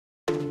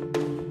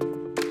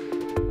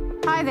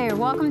Hi there,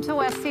 welcome to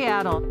West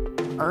Seattle.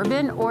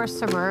 Urban or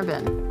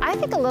suburban? I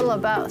think a little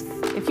of both.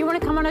 If you want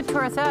to come on a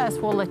tour with us,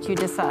 we'll let you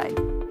decide.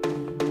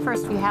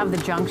 First, we have the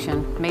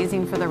Junction,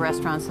 amazing for the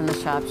restaurants and the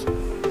shops.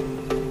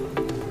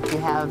 You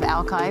have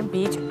Alki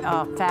Beach,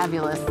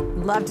 fabulous.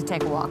 Love to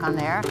take a walk on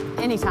there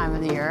any time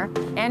of the year.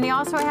 And you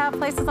also have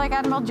places like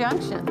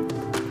Junction,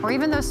 or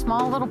even those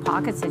small little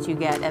pockets that you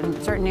get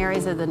in certain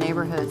areas of the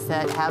neighborhoods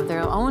that have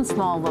their own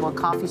small little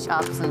coffee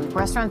shops and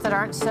restaurants that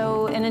aren't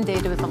so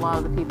inundated with a lot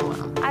of the people in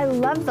them. I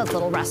love those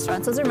little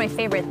restaurants. Those are my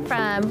favorite.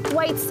 From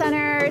White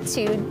Center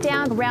to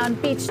down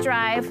around Beach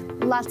Drive,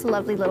 lots of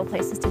lovely little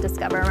places to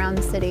discover around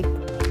the city.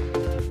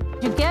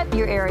 You get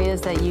your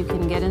areas that you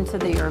can get into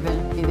the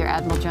urban, either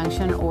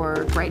Junction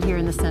or right here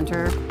in the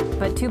center,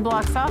 but 2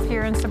 blocks off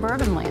here in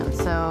suburban land.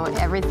 So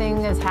everything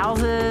is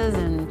houses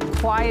and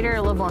quieter,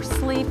 a little more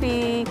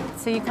sleepy.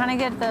 So you kind of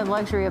get the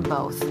luxury of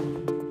both.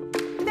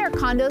 There are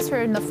condos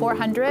for in the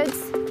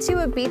 400s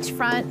to a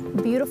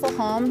beachfront, beautiful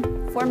home,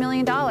 $4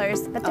 million.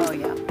 But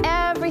there's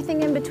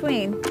everything in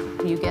between.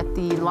 You get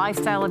the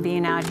lifestyle of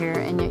being out here,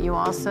 and yet you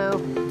also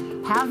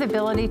have the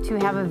ability to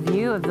have a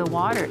view of the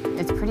water.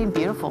 It's pretty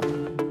beautiful.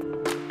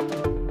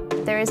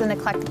 There is an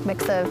eclectic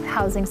mix of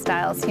housing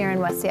styles here in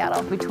West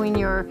Seattle. Between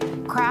your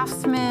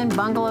craftsman,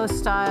 bungalow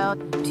style,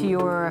 to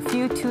your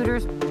few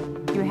Tudors,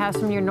 you have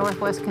some of your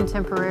Northwest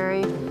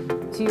contemporary,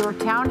 to your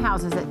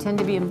townhouses that tend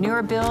to be a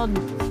newer build.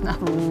 I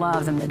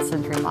love the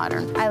mid-century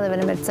modern. I live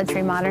in a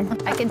mid-century modern.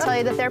 I can tell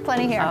you that there are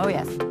plenty here. Oh,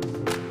 yes.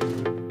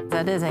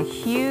 That is a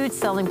huge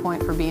selling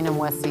point for being in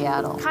West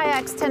Seattle.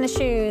 Kayaks, tennis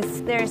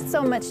shoes, there's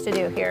so much to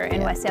do here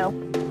in West Seattle.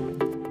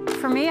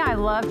 For me, I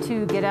love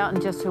to get out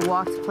and just to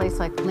walk to a place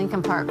like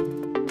Lincoln Park.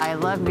 I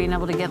love being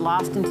able to get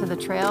lost into the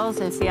trails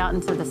and see out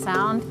into the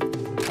sound,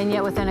 and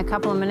yet within a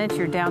couple of minutes,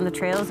 you're down the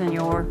trails and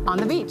you're on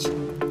the beach.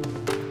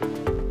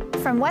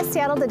 From West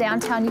Seattle to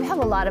downtown, you have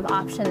a lot of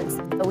options.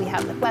 We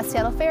have the West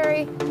Seattle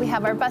Ferry, we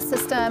have our bus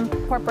system.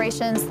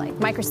 Corporations like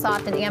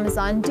Microsoft and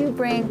Amazon do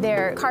bring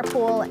their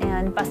carpool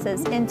and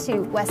buses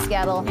into West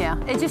Seattle.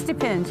 Yeah, it just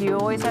depends. You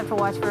always have to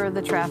watch for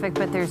the traffic,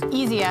 but there's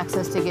easy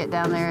access to get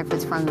down there if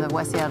it's from the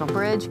West Seattle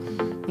Bridge.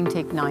 You can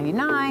take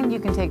 99, you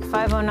can take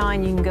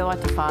 509, you can go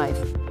out to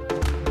 5.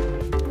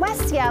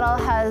 West Seattle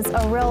has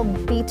a real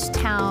beach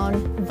town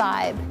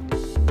vibe.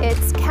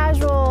 It's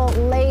casual,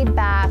 laid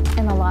back,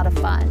 and a lot of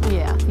fun.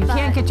 Yeah, you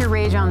can't get your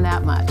rage on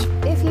that much.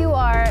 If you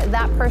are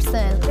that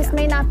person, this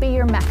may not be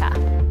your mecca.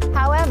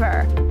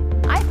 However,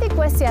 I think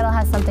West Seattle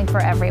has something for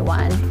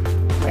everyone.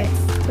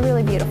 It's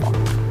really beautiful.